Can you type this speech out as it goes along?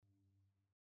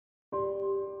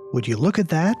Would you look at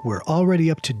that? We're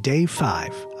already up to day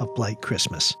 5 of Blight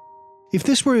Christmas. If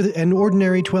this were an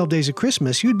ordinary 12 days of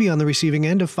Christmas, you'd be on the receiving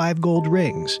end of 5 gold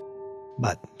rings.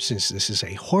 But since this is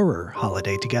a horror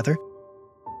holiday together,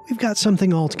 we've got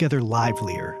something altogether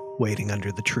livelier waiting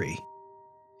under the tree.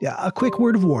 Yeah, a quick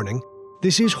word of warning.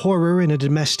 This is horror in a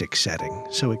domestic setting,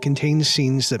 so it contains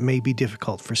scenes that may be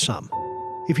difficult for some.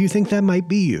 If you think that might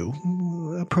be you,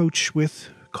 approach with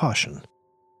caution.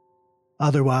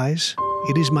 Otherwise,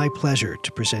 it is my pleasure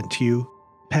to present to you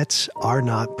Pets Are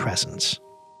Not Presents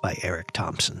by Eric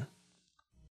Thompson.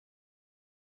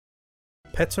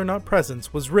 Pets Are Not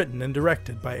Presents was written and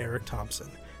directed by Eric Thompson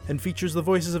and features the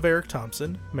voices of Eric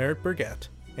Thompson, Merritt Burgett,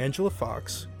 Angela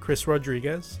Fox, Chris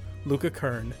Rodriguez, Luca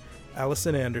Kern,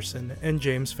 Allison Anderson, and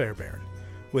James Fairbairn,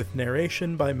 with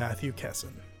narration by Matthew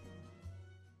Kesson.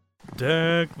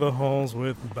 Deck the halls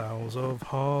with boughs of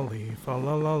holly, fa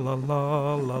la la la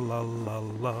la la la la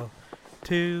la.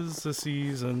 'Tis the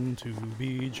season to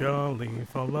be jolly,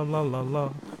 fa la la la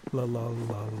la la la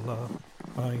la la.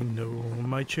 I know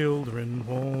my children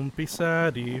won't be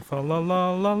saddy, fa la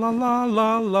la la la la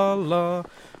la la la.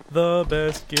 The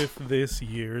best gift this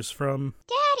year's from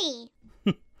Daddy!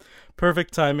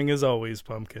 Perfect timing as always,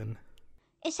 Pumpkin.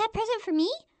 Is that present for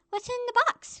me? What's in the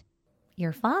box?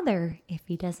 Your father, if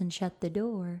he doesn't shut the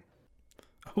door.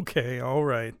 Okay, all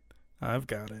right. I've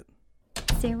got it.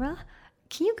 Sarah,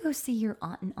 can you go see your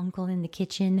aunt and uncle in the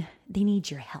kitchen? They need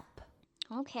your help.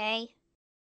 Okay.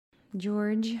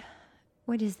 George,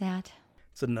 what is that?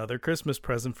 It's another Christmas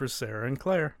present for Sarah and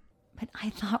Claire. But I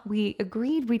thought we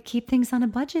agreed we'd keep things on a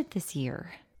budget this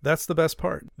year. That's the best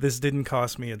part. This didn't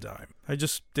cost me a dime. I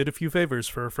just did a few favors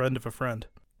for a friend of a friend.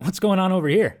 What's going on over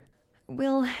here?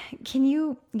 Will, can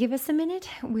you give us a minute?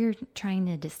 We're trying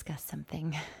to discuss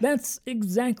something. That's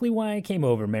exactly why I came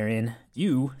over, Marion.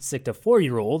 You sicked a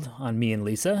 4-year-old on me and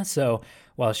Lisa, so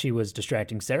while she was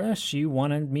distracting Sarah, she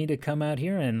wanted me to come out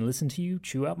here and listen to you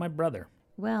chew out my brother.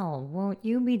 Well, won't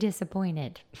you be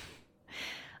disappointed?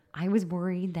 I was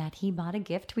worried that he bought a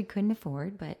gift we couldn't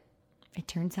afford, but it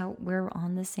turns out we're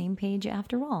on the same page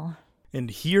after all. And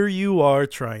here you are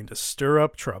trying to stir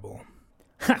up trouble.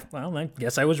 Well, I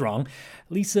guess I was wrong.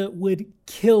 Lisa would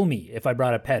kill me if I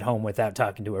brought a pet home without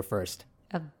talking to her first.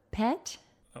 A pet?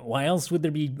 Why else would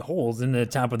there be holes in the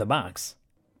top of the box?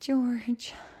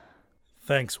 George.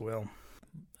 Thanks, Will.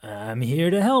 I'm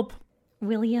here to help.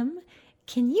 William,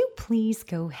 can you please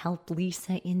go help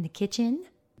Lisa in the kitchen?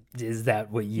 Is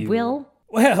that what you... Will?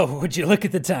 Well, would you look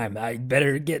at the time? I'd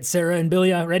better get Sarah and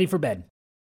Billy ready for bed.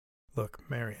 Look,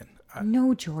 Marion,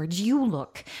 No, George, you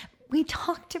look. We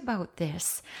talked about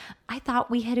this. I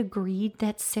thought we had agreed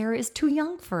that Sarah is too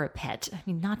young for a pet. I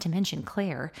mean, not to mention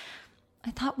Claire.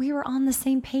 I thought we were on the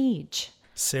same page.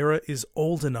 Sarah is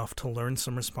old enough to learn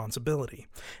some responsibility.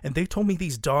 And they told me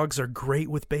these dogs are great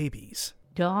with babies.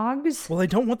 Dogs? Well, I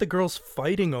don't want the girls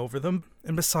fighting over them.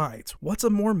 And besides, what's a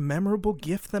more memorable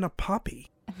gift than a puppy?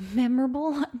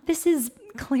 Memorable? This is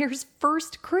Claire's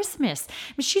first Christmas.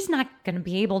 I mean, she's not going to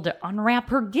be able to unwrap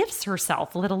her gifts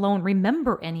herself, let alone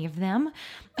remember any of them.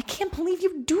 I can't believe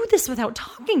you do this without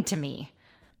talking to me.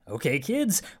 Okay,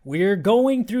 kids, we're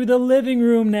going through the living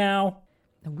room now.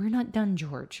 We're not done,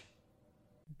 George.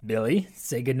 Billy,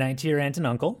 say goodnight to your aunt and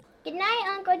uncle. Good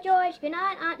night, Uncle George. Good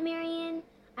night, Aunt Marion.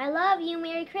 I love you.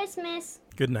 Merry Christmas.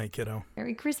 Good night, kiddo.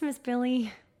 Merry Christmas,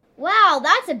 Billy. Wow,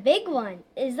 that's a big one.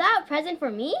 Is that a present for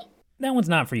me? That one's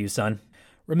not for you, son.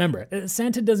 Remember,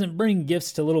 Santa doesn't bring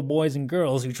gifts to little boys and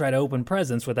girls who try to open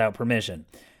presents without permission.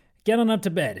 Get on up to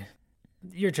bed.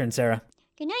 Your turn, Sarah.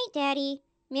 Good night, Daddy.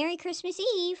 Merry Christmas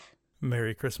Eve.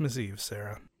 Merry Christmas Eve,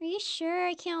 Sarah. Are you sure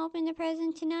I can't open the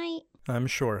present tonight? I'm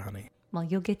sure, honey. Well,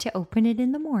 you'll get to open it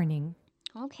in the morning.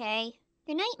 Okay.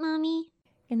 Good night, Mommy.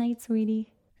 Good night,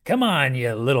 sweetie. Come on,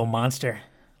 you little monster.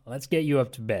 Let's get you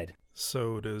up to bed.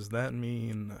 So does that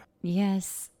mean...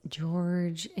 Yes,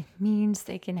 George, it means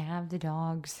they can have the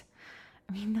dogs.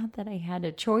 I mean, not that I had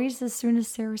a choice as soon as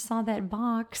Sarah saw that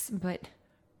box, but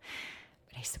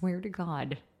I swear to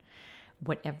God,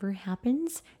 whatever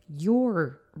happens,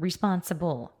 you're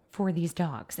responsible for these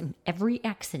dogs. And every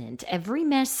accident, every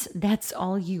mess, that's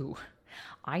all you.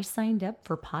 I signed up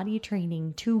for potty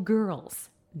training 2 girls.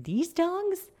 These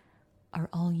dogs are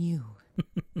all you.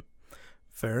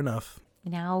 Fair enough.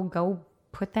 Now go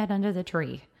put that under the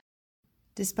tree.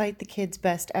 Despite the kids'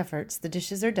 best efforts, the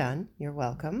dishes are done. You're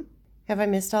welcome. Have I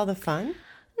missed all the fun?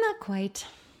 Not quite.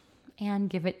 And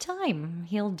give it time.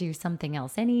 He'll do something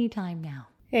else any time now.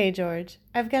 Hey, George.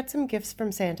 I've got some gifts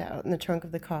from Santa out in the trunk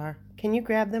of the car. Can you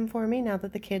grab them for me now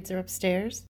that the kids are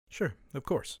upstairs? Sure, of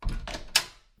course.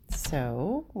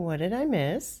 So, what did I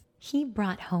miss? He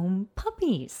brought home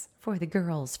puppies for the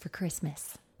girls for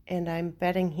Christmas. And I'm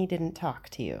betting he didn't talk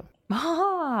to you.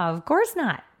 Ah, of course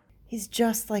not. He's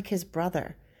just like his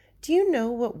brother. Do you know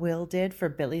what Will did for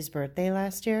Billy's birthday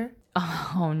last year?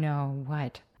 Oh no,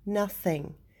 what?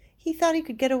 Nothing. He thought he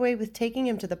could get away with taking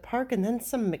him to the park and then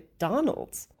some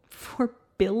McDonald's. For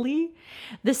Billy?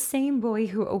 The same boy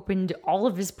who opened all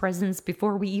of his presents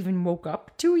before we even woke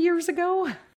up 2 years ago?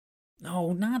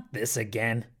 No, not this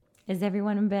again. Is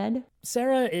everyone in bed?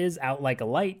 Sarah is out like a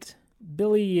light.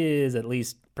 Billy is at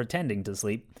least pretending to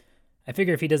sleep. I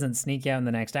figure if he doesn't sneak out in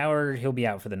the next hour, he'll be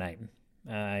out for the night.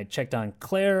 I checked on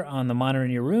Claire on the monitor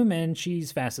in your room, and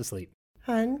she's fast asleep.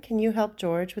 Hun, can you help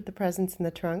George with the presents in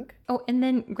the trunk? Oh, and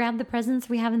then grab the presents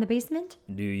we have in the basement?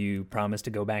 Do you promise to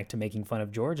go back to making fun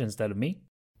of George instead of me?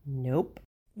 Nope.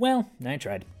 Well, I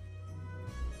tried.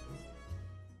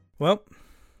 Well,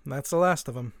 that's the last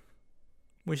of them.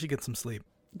 We should get some sleep.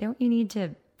 Don't you need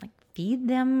to, feed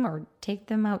them or take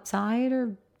them outside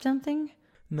or something?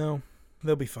 No,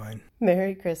 they'll be fine.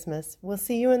 Merry Christmas. We'll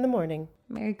see you in the morning.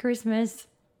 Merry Christmas.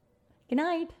 Good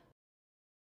night.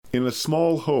 In a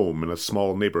small home in a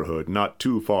small neighborhood not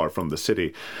too far from the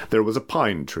city, there was a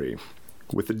pine tree.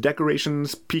 With the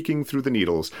decorations peeking through the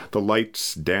needles, the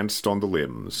lights danced on the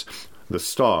limbs. The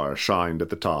star shined at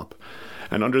the top.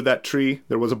 And under that tree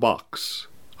there was a box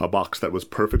that was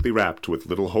perfectly wrapped with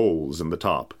little holes in the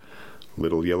top.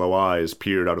 Little yellow eyes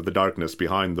peered out of the darkness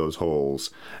behind those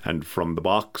holes, and from the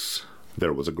box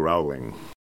there was a growling.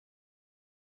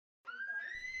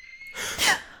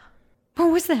 What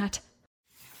was that?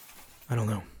 I don't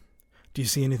know. Do you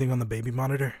see anything on the baby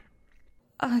monitor?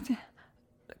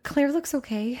 Claire looks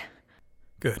okay.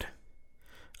 Good.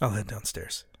 I'll head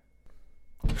downstairs.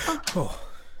 Oh.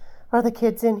 Are the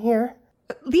kids in here?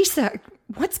 Lisa,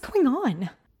 what's going on?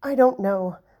 I don't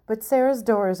know, but Sarah's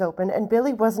door is open and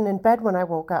Billy wasn't in bed when I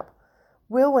woke up.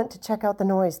 Will went to check out the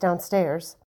noise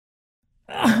downstairs.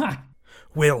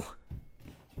 Will.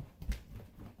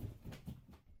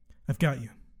 I've got you.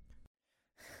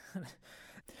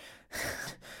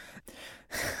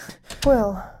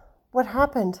 Will, what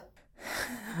happened?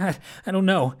 I don't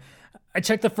know. I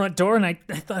checked the front door and I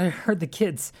thought I heard the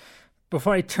kids.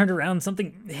 Before I turned around,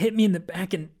 something hit me in the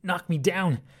back and knocked me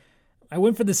down. I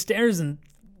went for the stairs and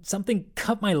something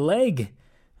cut my leg.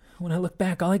 When I looked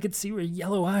back, all I could see were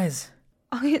yellow eyes.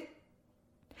 It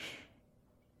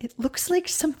looks like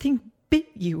something bit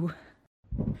you.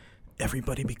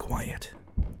 Everybody be quiet.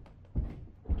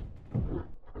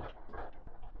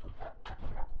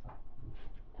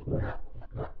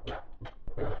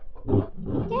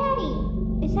 Daddy,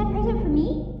 is that present for me?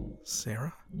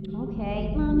 Sarah?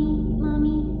 Okay, Mommy.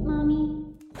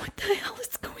 What the hell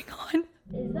is going on?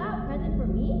 Is that a present for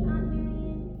me, Aunt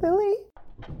Marion? Billy?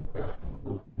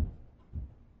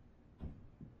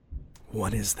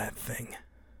 What is that thing?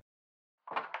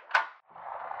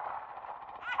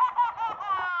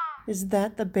 Is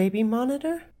that the baby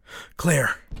monitor?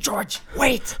 Claire! George,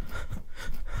 wait!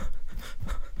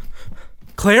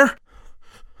 Claire?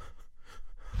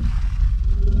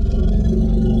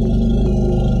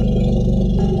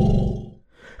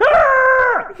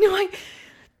 No,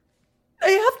 I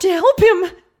have to help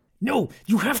him. No,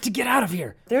 you have to get out of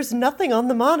here. There's nothing on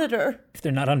the monitor. If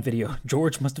they're not on video,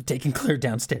 George must have taken Claire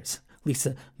downstairs.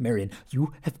 Lisa, Marion,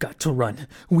 you have got to run.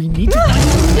 We need to...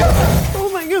 Oh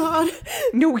my God.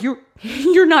 No,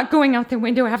 you're not going out the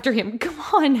window after him. Come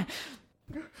on.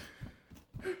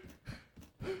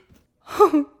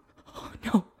 Oh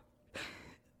no.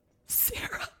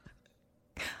 Sarah.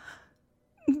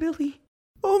 Billy.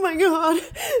 Oh my God.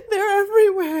 They're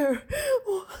everywhere.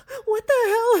 What the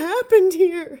hell happened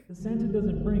here? Santa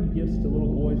doesn't bring gifts to little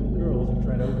boys and girls who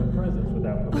try to open presents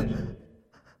without permission.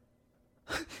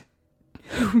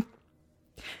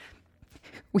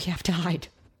 We have to hide.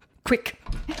 Quick.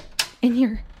 In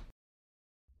here.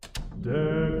 Deck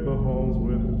the halls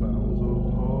with boughs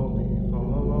of holly. Fa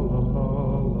la la la la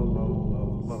la la la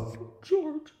la.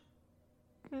 George.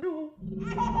 No.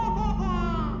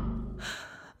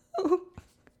 Oh,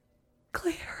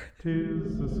 Claire.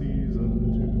 'Tis the season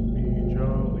to be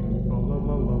jolly. Fa la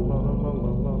la la la la la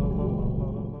la la la la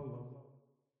la.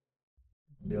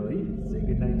 Billy, say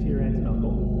goodnight to your aunt and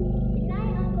uncle. Good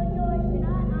night, Uncle George. Good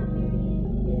night, Aunt Marion.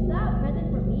 Is that a present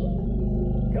for me?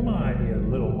 Come on, you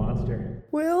little monster.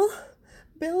 Will?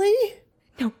 Billy?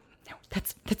 No,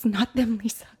 that's not them,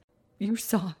 Lisa. You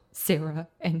saw Sarah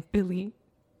and Billy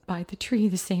by the tree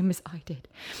the same as I did.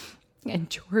 And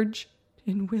George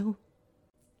and Will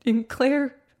and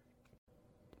Claire.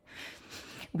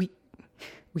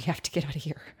 We have to get out of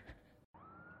here.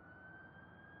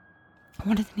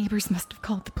 One of the neighbors must have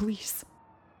called the police.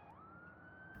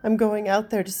 I'm going out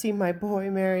there to see my boy,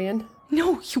 Marion.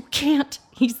 No, you can't.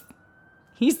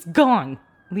 He's gone,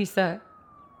 Lisa.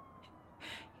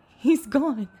 He's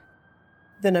gone.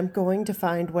 Then I'm going to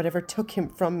find whatever took him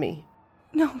from me.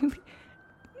 No,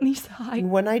 Lisa,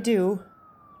 And when I do,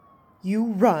 you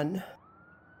run.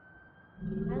 I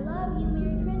love you. Merry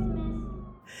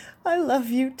Christmas. I love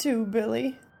you too,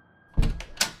 Billy.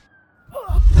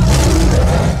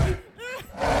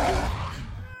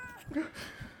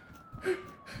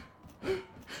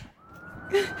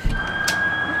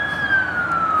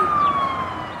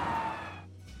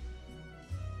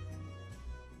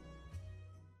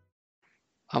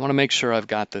 I want to make sure I've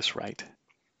got this right.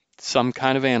 Some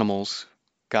kind of animals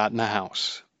got in the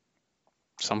house.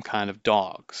 Some kind of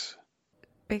dogs.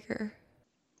 Bigger.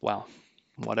 Well,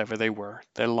 whatever they were,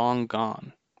 they're long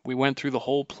gone. We went through the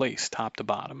whole place, top to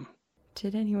bottom.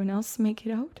 Did anyone else make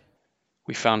it out?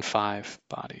 We found 5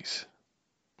 bodies.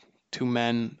 2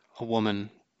 men, a woman,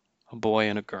 a boy,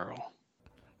 and a girl.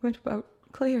 What about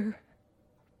Claire?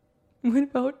 What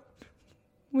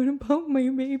about my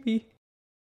baby?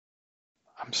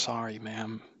 I'm sorry,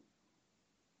 ma'am.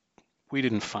 We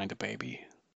didn't find a baby.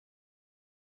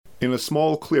 In a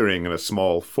small clearing in a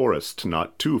small forest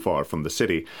not too far from the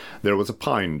city, there was a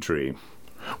pine tree.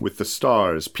 With the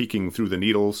stars peeking through the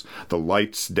needles, the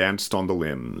lights danced on the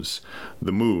limbs.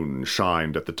 The moon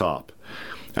shined at the top.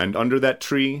 And under that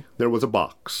tree there was a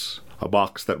box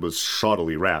that was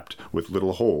shoddily wrapped with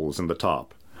little holes in the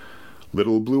top.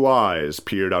 Little blue eyes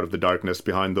peered out of the darkness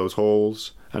behind those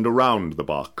holes, and around the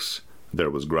box there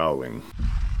was growling.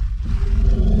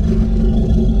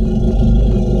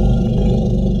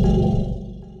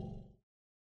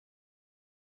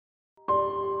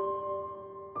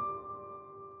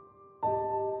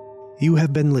 You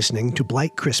have been listening to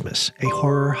Blight Christmas, a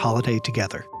horror holiday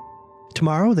together.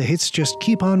 Tomorrow, the hits just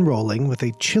keep on rolling with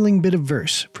a chilling bit of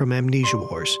verse from Amnesia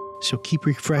Wars, so keep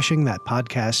refreshing that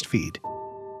podcast feed.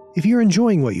 If you're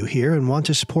enjoying what you hear and want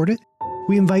to support it,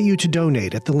 we invite you to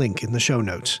donate at the link in the show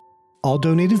notes. All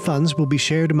donated funds will be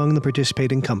shared among the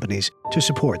participating companies to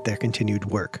support their continued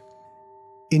work.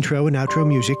 Intro and outro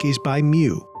music is by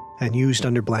Mew and used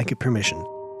under blanket permission.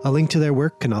 A link to their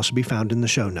work can also be found in the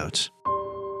show notes.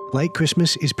 Blight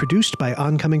Christmas is produced by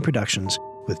Oncoming Productions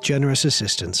with generous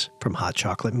assistance from Hot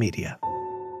Chocolate Media.